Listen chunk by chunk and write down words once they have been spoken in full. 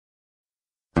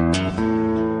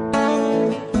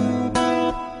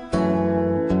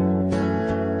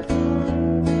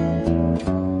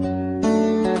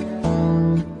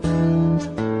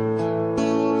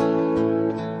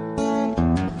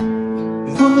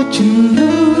Would you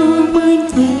know my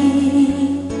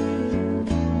name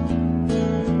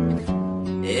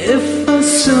if I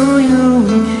saw you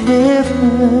in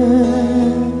heaven?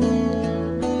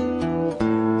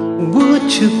 Would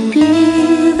you be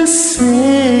the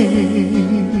same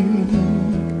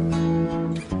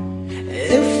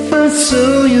if I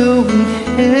saw you in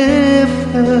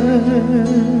heaven?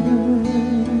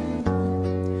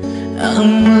 I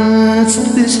must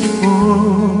be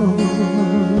strong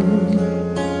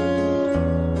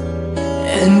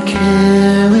and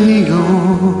carry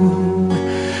on,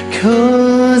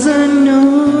 'cause I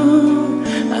know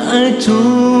I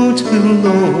don't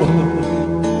belong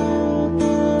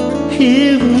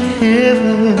here in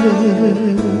heaven.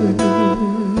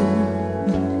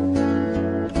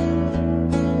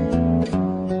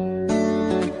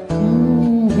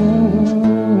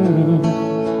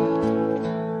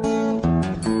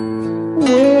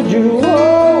 Would you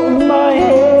hold my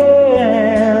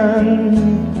hand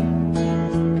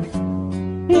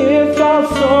if I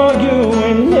saw you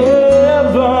in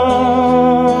heaven?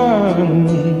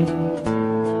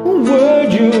 Would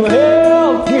you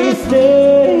help me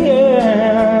stand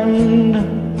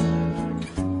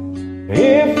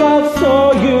if I saw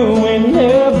you in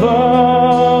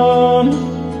heaven?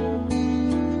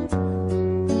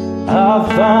 I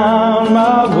found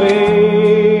my way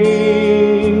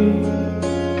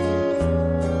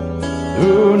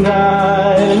through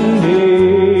night and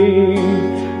day,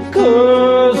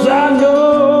 'cause I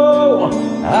know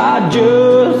I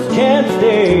just can't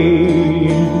stay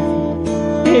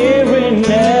here in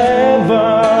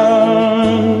heaven.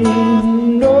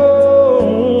 No,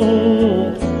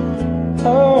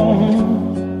 oh.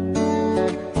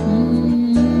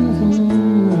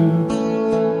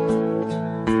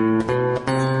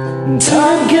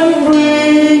 Time can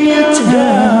bring you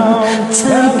down,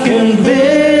 time can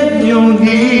bend your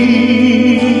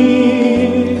knees.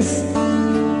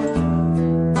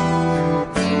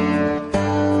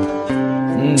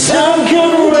 Time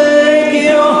can break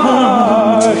your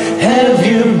heart, have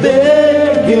you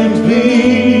begging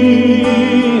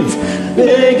please,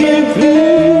 begging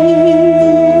please.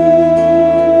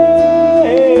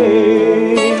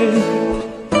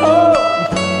 Oh,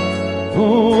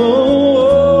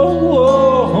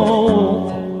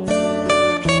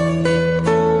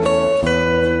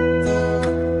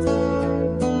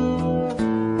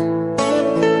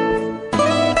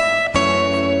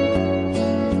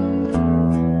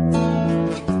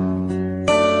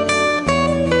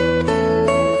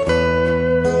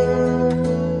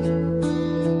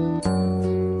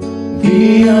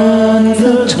 beyond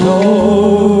the door,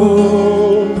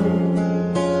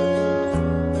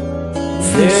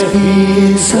 there's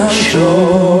peace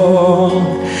ashore,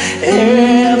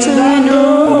 and I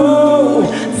know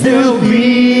there'll be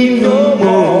no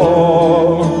more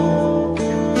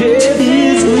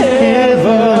tears in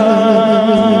heaven.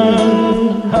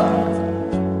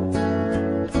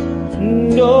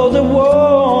 No, there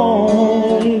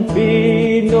won't be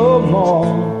no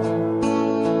more.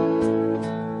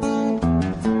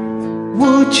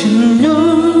 Would you know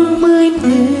my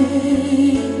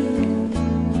name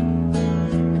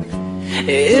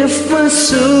if I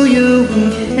saw you in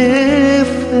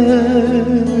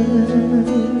heaven?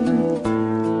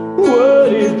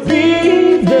 Would it be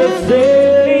the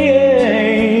same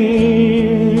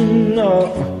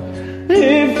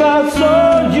if I saw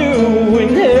you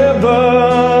in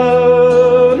heaven?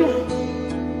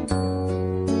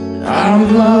 I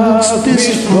must be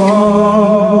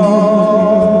strong